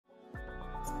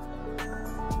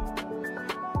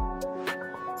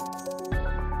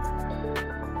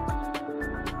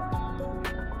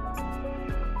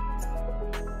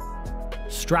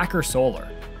Stracker Solar,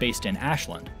 based in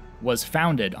Ashland, was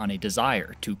founded on a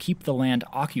desire to keep the land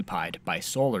occupied by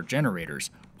solar generators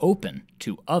open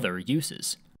to other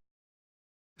uses.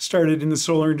 Started in the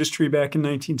solar industry back in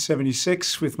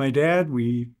 1976 with my dad.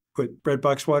 We put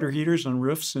breadbox water heaters on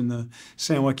roofs in the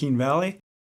San Joaquin Valley.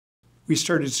 We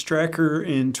started Stracker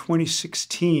in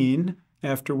 2016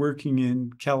 after working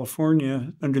in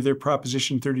California under their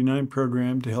Proposition 39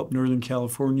 program to help Northern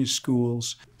California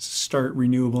schools start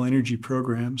renewable energy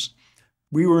programs.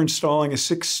 We were installing a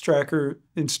 6-Stracker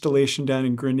installation down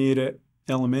in Grenada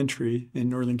Elementary in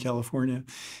Northern California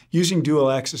using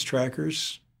dual-axis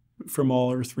trackers from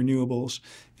All Earth Renewables,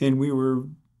 and we were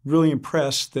really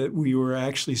impressed that we were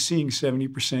actually seeing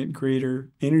 70% greater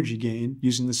energy gain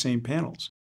using the same panels.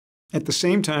 At the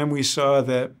same time, we saw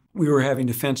that we were having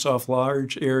to fence off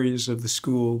large areas of the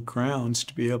school grounds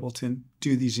to be able to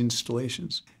do these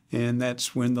installations. And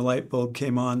that's when the light bulb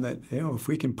came on that, if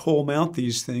we can pole mount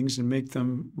these things and make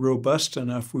them robust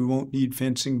enough, we won't need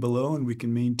fencing below and we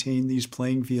can maintain these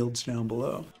playing fields down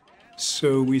below.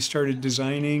 So we started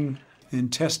designing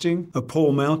and testing a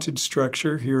pole-mounted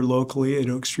structure here locally at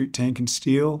Oak Street Tank and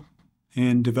Steel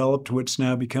and developed what's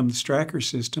now become the Stracker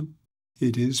system.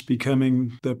 It is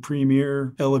becoming the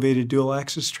premier elevated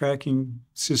dual-axis tracking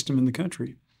system in the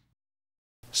country.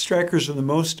 Strackers are the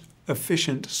most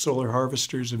efficient solar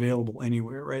harvesters available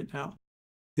anywhere right now.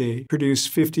 They produce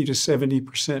 50 to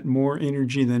 70% more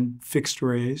energy than fixed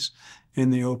arrays,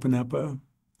 and they open up a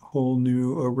whole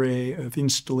new array of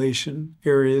installation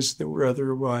areas that were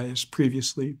otherwise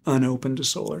previously unopened to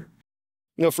solar.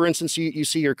 You know, for instance, you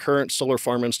see your current solar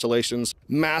farm installations,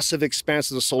 massive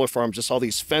expanses of solar farms, just all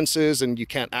these fences and you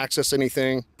can't access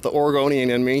anything. The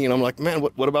Oregonian in me, I'm like, man,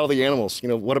 what about all the animals?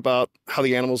 What about how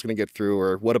the animal's going to get through,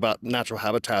 or what about natural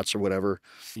habitats or whatever?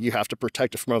 You have to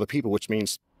protect it from other people, which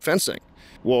means fencing.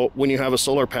 Well, when you have a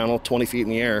solar panel 20 feet in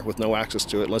the air with no access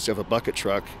to it, unless you have a bucket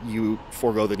truck, you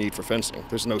forego the need for fencing.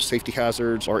 There's no safety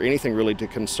hazards or anything really to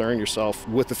concern yourself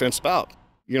with the fence about.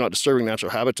 You're not disturbing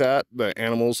natural habitat. The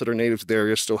animals that are native to the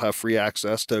area still have free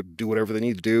access to do whatever they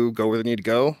need to do, go where they need to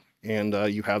go, and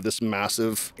you have this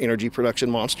massive energy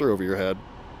production monster over your head.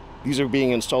 These are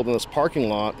being installed in this parking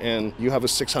lot, and you have a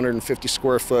 650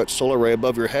 square foot solar array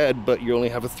above your head, but you only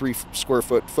have a 3 square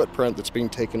foot footprint that's being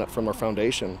taken up from our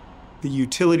foundation. The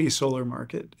utility solar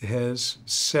market has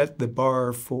set the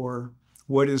bar for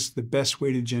what is the best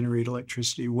way to generate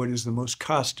electricity, what is the most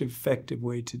cost-effective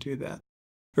way to do that.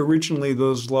 Originally,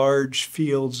 those large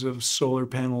fields of solar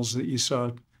panels that you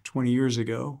saw 20 years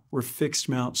ago were fixed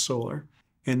mount solar,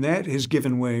 and that has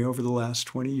given way over the last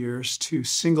 20 years to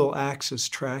single axis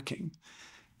tracking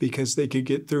because they could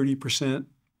get 30%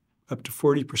 up to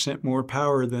 40% more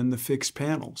power than the fixed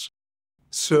panels.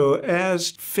 So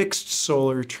as fixed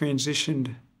solar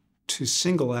transitioned to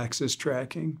single axis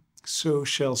tracking, so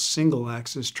shall single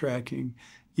axis tracking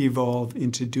evolve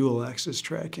into dual axis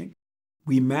tracking.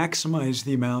 We maximize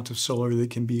the amount of solar that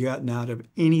can be gotten out of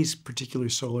any particular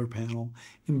solar panel,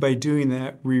 and by doing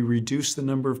that, we reduce the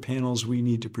number of panels we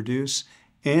need to produce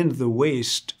and the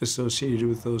waste associated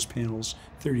with those panels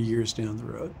 30 years down the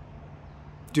road.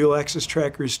 Dual-axis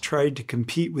trackers tried to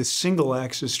compete with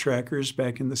single-axis trackers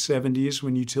back in the 70s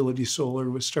when utility solar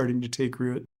was starting to take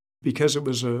root. Because it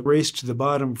was a race to the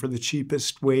bottom for the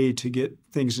cheapest way to get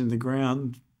things in the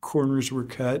ground, corners were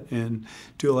cut, and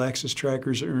dual-axis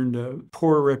trackers earned a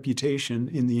poor reputation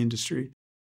in the industry.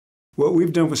 What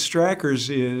we've done with Strackers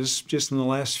is, just in the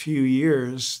last few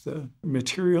years, the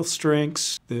material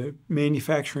strengths, the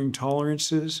manufacturing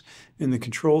tolerances, and the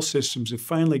control systems have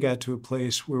finally got to a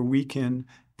place where we can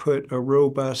put a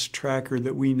robust tracker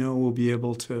that we know will be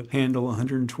able to handle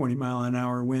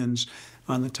 120-mile-an-hour winds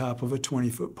on the top of a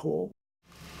 20-foot pole.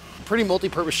 Pretty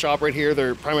multi-purpose shop right here.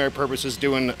 Their primary purpose is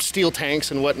doing steel tanks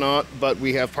and whatnot, but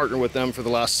we have partnered with them for the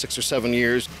last 6 or 7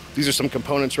 years. These are some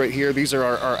components right here. These are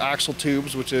our axle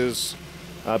tubes, which is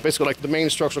basically like the main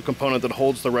structural component that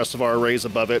holds the rest of our arrays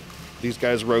above it. These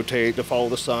guys rotate to follow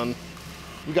the sun.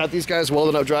 We got these guys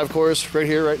welding up drive cores right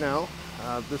here right now.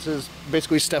 This is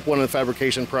basically step one in the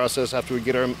fabrication process. After we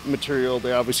get our material,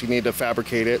 they obviously need to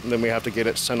fabricate it, and then we have to get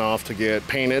it sent off to get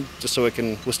painted just so it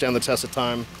can withstand the test of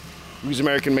time. We use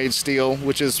American-made steel,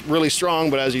 which is really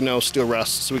strong, but as you know, steel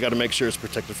rusts, so we got to make sure it's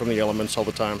protected from the elements all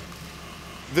the time.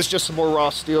 This is just some more raw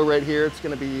steel right here. It's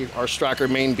going to be our Stracker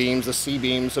main beams, the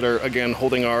C-beams that are, again,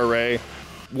 holding our array.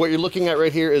 What you're looking at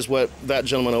right here is what that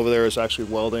gentleman over there is actually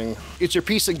welding. It's your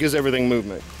piece that gives everything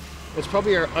movement. It's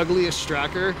probably our ugliest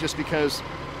Stracker just because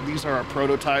These are our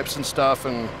prototypes and stuff,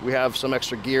 and we have some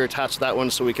extra gear attached to that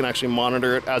one so we can actually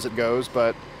monitor it as it goes,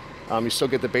 but you still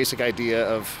get the basic idea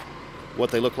of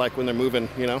what they look like when they're moving,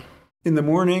 you know? In the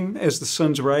morning, as the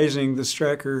sun's rising, the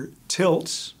Stracker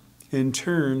tilts and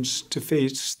turns to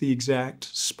face the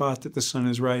exact spot that the sun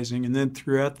is rising. And then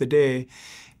throughout the day,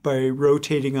 by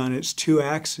rotating on its two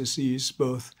axes,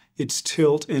 both its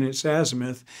tilt and its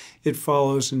azimuth, it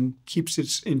follows and keeps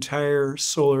its entire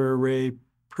solar array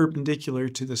perpendicular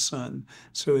to the sun.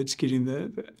 So it's getting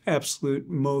the absolute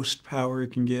most power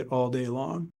it can get all day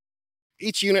long.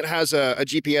 Each unit has a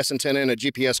GPS antenna and a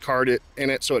GPS card in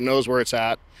it, so it knows where it's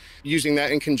at. Using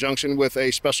that in conjunction with a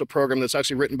special program that's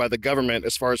actually written by the government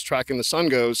as far as tracking the sun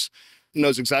goes, it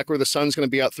knows exactly where the sun's going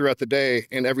to be out throughout the day,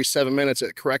 and every 7 minutes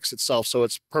it corrects itself so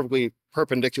it's perfectly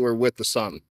perpendicular with the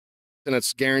sun. And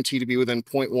it's guaranteed to be within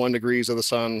 0.1 degrees of the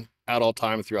sun at all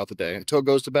time throughout the day until it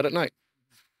goes to bed at night.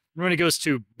 When it goes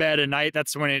to bed at night,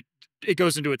 that's when it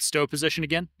goes into its stow position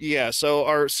again? Yeah, so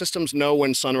our systems know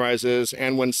when sunrise is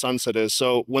and when sunset is.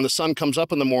 So when the sun comes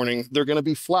up in the morning, they're going to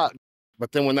be flat.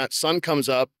 But then when that sun comes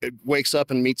up, it wakes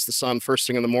up and meets the sun first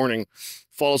thing in the morning,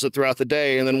 follows it throughout the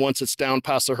day, and then once it's down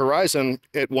past the horizon,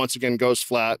 it once again goes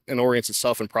flat and orients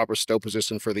itself in proper stow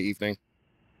position for the evening.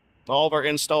 All of our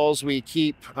installs, we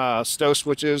keep stow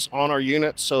switches on our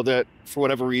unit so that for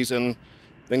whatever reason,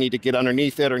 they need to get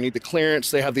underneath it or need the clearance,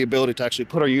 they have the ability to actually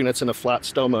put our units in a flat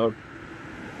stow mode.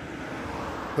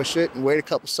 Push it and wait a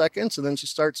couple seconds, and then she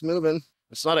starts moving.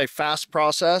 It's not a fast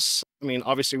process. I mean,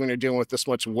 obviously, when you're dealing with this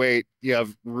much weight, you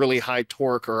have really high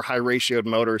torque or high ratioed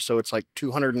motors, so it's like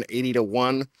 280 to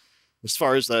 1 as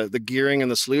far as the gearing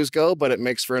and the slews go, but it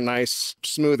makes for a nice,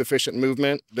 smooth, efficient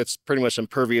movement that's pretty much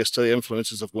impervious to the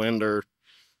influences of wind or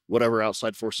whatever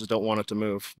outside forces don't want it to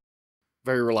move.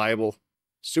 Very reliable.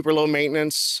 Super low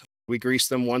maintenance. We grease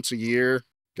them once a year.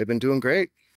 They've been doing great.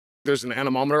 There's an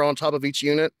anemometer on top of each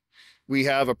unit. We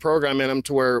have a program in them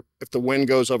to where if the wind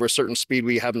goes over a certain speed,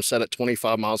 we have them set at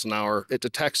 25 miles an hour. It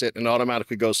detects it and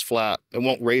automatically goes flat. It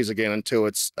won't raise again until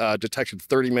it's detected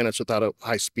 30 minutes without a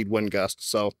high-speed wind gust.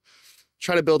 So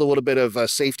try to build a little bit of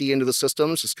safety into the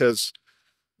systems just because,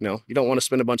 you know, you don't want to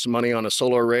spend a bunch of money on a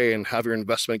solar array and have your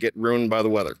investment get ruined by the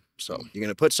weather. So you're going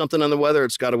to put something on the weather,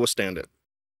 it's got to withstand it.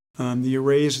 The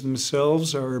arrays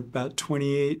themselves are about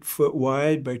 28 foot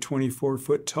wide by 24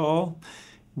 foot tall.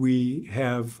 We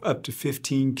have up to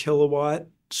 15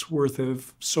 kilowatts worth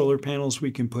of solar panels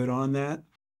we can put on that.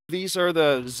 These are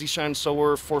the Z-Shine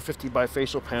Solar 450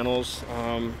 bifacial panels.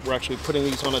 We're actually putting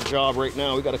these on a job right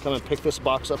now. We got to come and pick this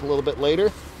box up a little bit later.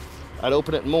 I'd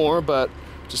open it more, but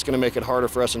just going to make it harder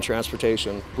for us in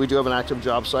transportation. We do have an active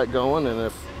job site going, and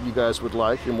if you guys would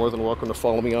like, you're more than welcome to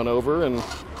follow me on over and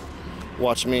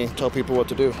watch me tell people what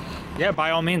to do. Yeah,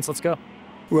 by all means, let's go.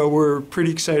 Well, we're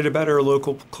pretty excited about our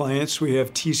local clients. We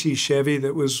have TC Chevy,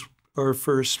 that was our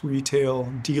first retail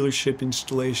dealership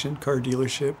installation, car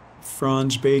dealership.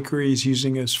 Franz Bakery is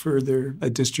using us for their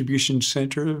distribution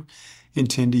center,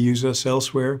 intend to use us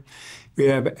elsewhere. We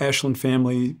have Ashland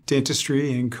Family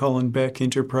Dentistry and Cullen Beck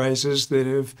Enterprises that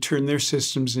have turned their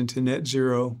systems into net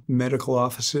zero medical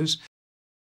offices.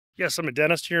 Yes, I'm a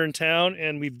dentist here in town,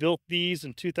 and we built these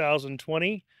in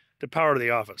 2020 to power the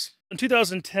office. In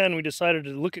 2010, we decided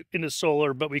to look into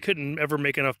solar, but we couldn't ever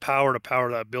make enough power to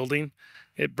power that building.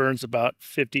 It burns about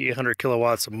 5,800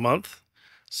 kilowatts a month.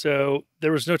 So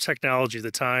there was no technology at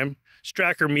the time.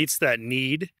 Stracker meets that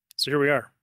need, so here we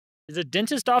are. Is a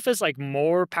dentist office like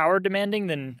more power demanding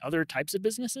than other types of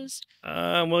businesses?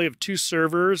 Well, we have 2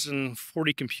 servers and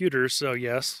 40 computers, so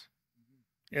yes.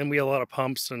 And we have a lot of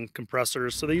pumps and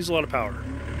compressors, so they use a lot of power.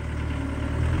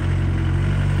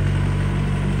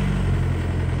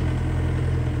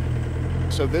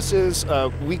 So this is,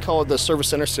 we call it the Service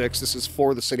Center 6. This is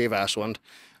for the city of Ashland.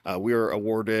 We were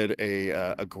awarded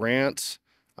a grant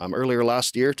earlier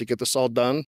last year to get this all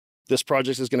done. This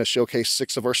project is going to showcase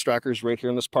 6 of our Strackers right here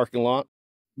in this parking lot.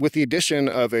 With the addition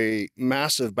of a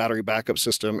massive battery backup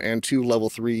system and 2 level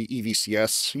 3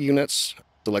 EVCS units,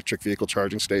 electric vehicle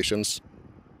charging stations.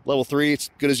 Level 3,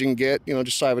 it's good as you can get, you know,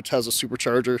 just shy of a Tesla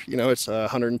supercharger. You know, it's a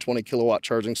 120 kilowatt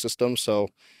charging system. So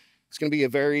it's going to be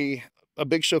a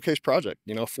big showcase project,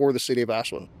 you know, for the city of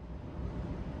Ashland.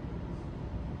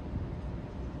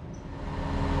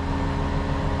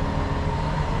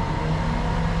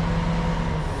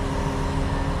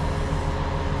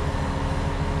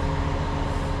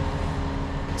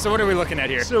 So what are we looking at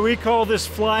here? So we call this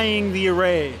flying the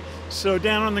array. So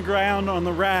down on the ground on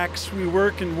the racks, we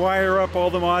work and wire up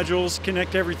all the modules,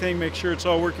 connect everything, make sure it's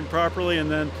all working properly, and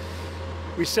then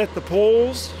we set the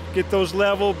poles, get those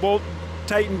level, bolt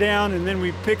tightened down, and then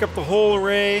we pick up the whole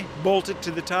array, bolt it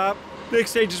to the top,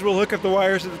 Next stage is we'll hook up the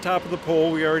wires at the top of the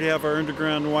pole. We already have our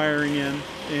underground wiring in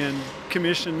and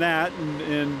commission that,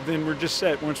 and then we're just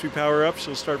set. Once we power up,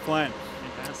 she'll start flying.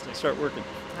 Fantastic. Start working.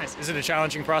 Nice. Is it a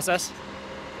challenging process?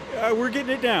 We're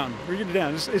getting it down.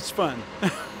 It's fun.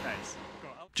 Nice.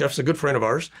 Jeff's a good friend of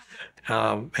ours.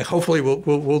 And hopefully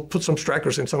we'll put some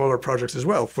Strackers in some of our projects as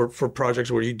well for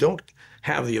projects where you don't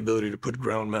have the ability to put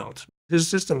ground mounts. His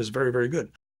system is very, very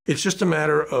good. It's just a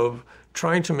matter of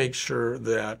trying to make sure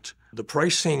that the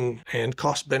pricing and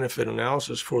cost benefit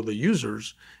analysis for the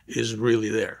users is really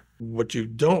there. What you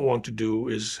don't want to do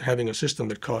is having a system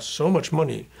that costs so much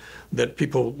money that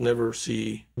people never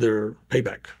see their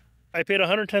payback. I paid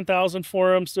 $110,000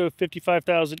 for them, so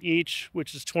 $55,000 each,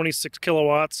 which is 26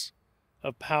 kilowatts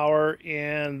of power,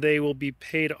 and they will be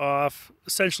paid off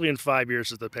essentially in 5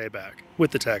 years of the payback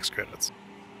with the tax credits.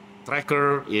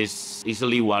 Tracker is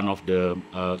easily one of the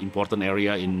important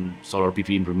area in solar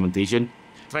PV implementation.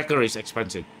 Tracker is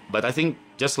expensive, but I think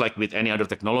just like with any other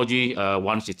technology,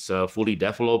 once it's fully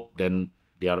developed, then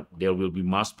there will be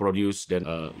mass produced, then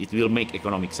it will make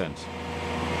economic sense.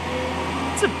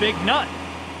 It's a big nut.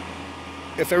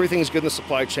 If everything's good in the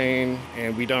supply chain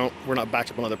and we're not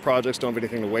backed up on other projects, don't have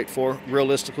anything to wait for,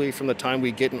 realistically, from the time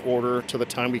we get an order to the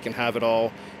time we can have it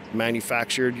all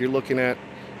manufactured, you're looking at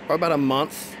about a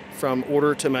month from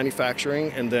order to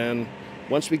manufacturing. And then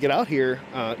once we get out here,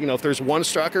 if there's one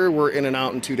Stracker, we're in and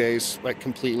out in 2 days, like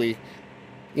completely.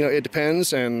 It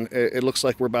depends, and it looks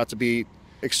like we're about to be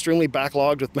extremely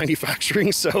backlogged with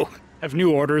manufacturing, so. Have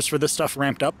new orders for this stuff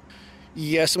ramped up?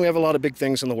 Yes, and we have a lot of big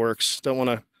things in the works. Don't want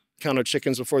to count our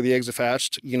chickens before the eggs have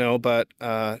hatched, but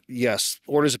yes,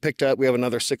 orders have picked up. We have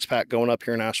another 6-pack going up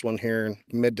here in Ashland here in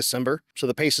mid-December. So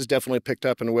the pace has definitely picked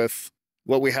up, and with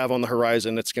what we have on the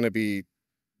horizon, it's going to be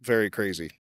very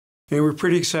crazy. And we're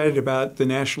pretty excited about the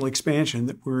national expansion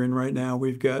that we're in right now.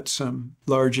 We've got some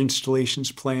large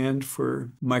installations planned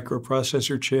for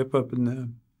microprocessor chip up in the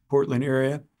Portland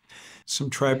area, some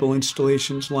tribal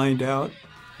installations lined out.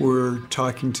 We're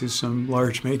talking to some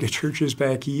large mega churches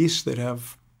back east that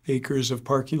have acres of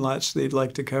parking lots they'd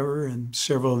like to cover, and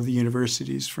several of the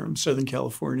universities from Southern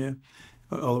California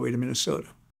all the way to Minnesota.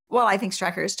 Well, I think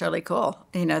Stracker is totally cool.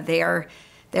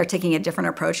 They're taking a different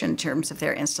approach in terms of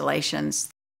their installations.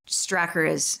 Stracker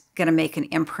is going to make an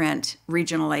imprint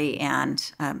regionally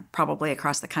and probably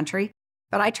across the country.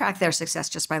 But I track their success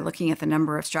just by looking at the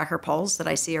number of Stracker poles that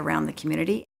I see around the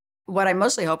community. What I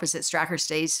mostly hope is that Stracker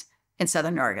stays in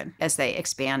Southern Oregon as they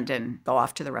expand and go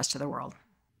off to the rest of the world.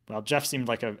 Well, Jeff seemed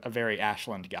like a very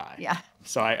Ashland guy. Yeah.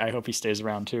 So I hope he stays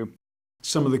around too.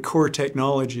 Some of the core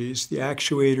technologies, the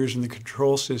actuators and the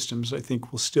control systems, I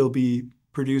think will still be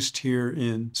produced here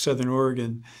in Southern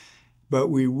Oregon, but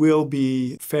we will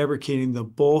be fabricating the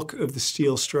bulk of the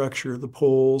steel structure, the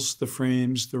poles, the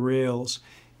frames, the rails,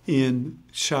 in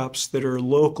shops that are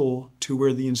local to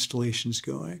where the installation's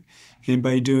going. And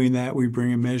by doing that, we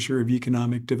bring a measure of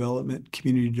economic development,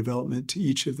 community development to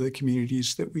each of the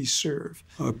communities that we serve.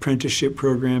 Apprenticeship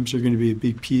programs are going to be a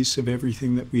big piece of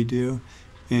everything that we do,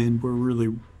 and we're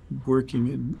really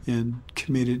working and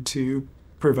committed to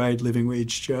provide living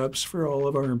wage jobs for all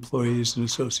of our employees and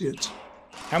associates.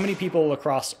 How many people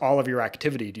across all of your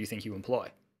activity do you think you employ?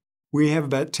 We have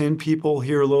about 10 people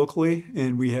here locally,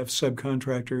 and we have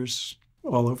subcontractors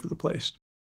all over the place.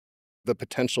 The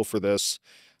potential for this,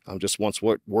 just once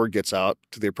word gets out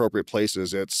to the appropriate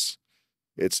places, it's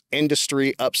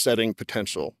industry upsetting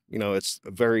potential. It's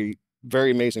a very, very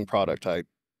amazing product. I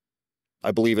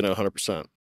believe in it 100%.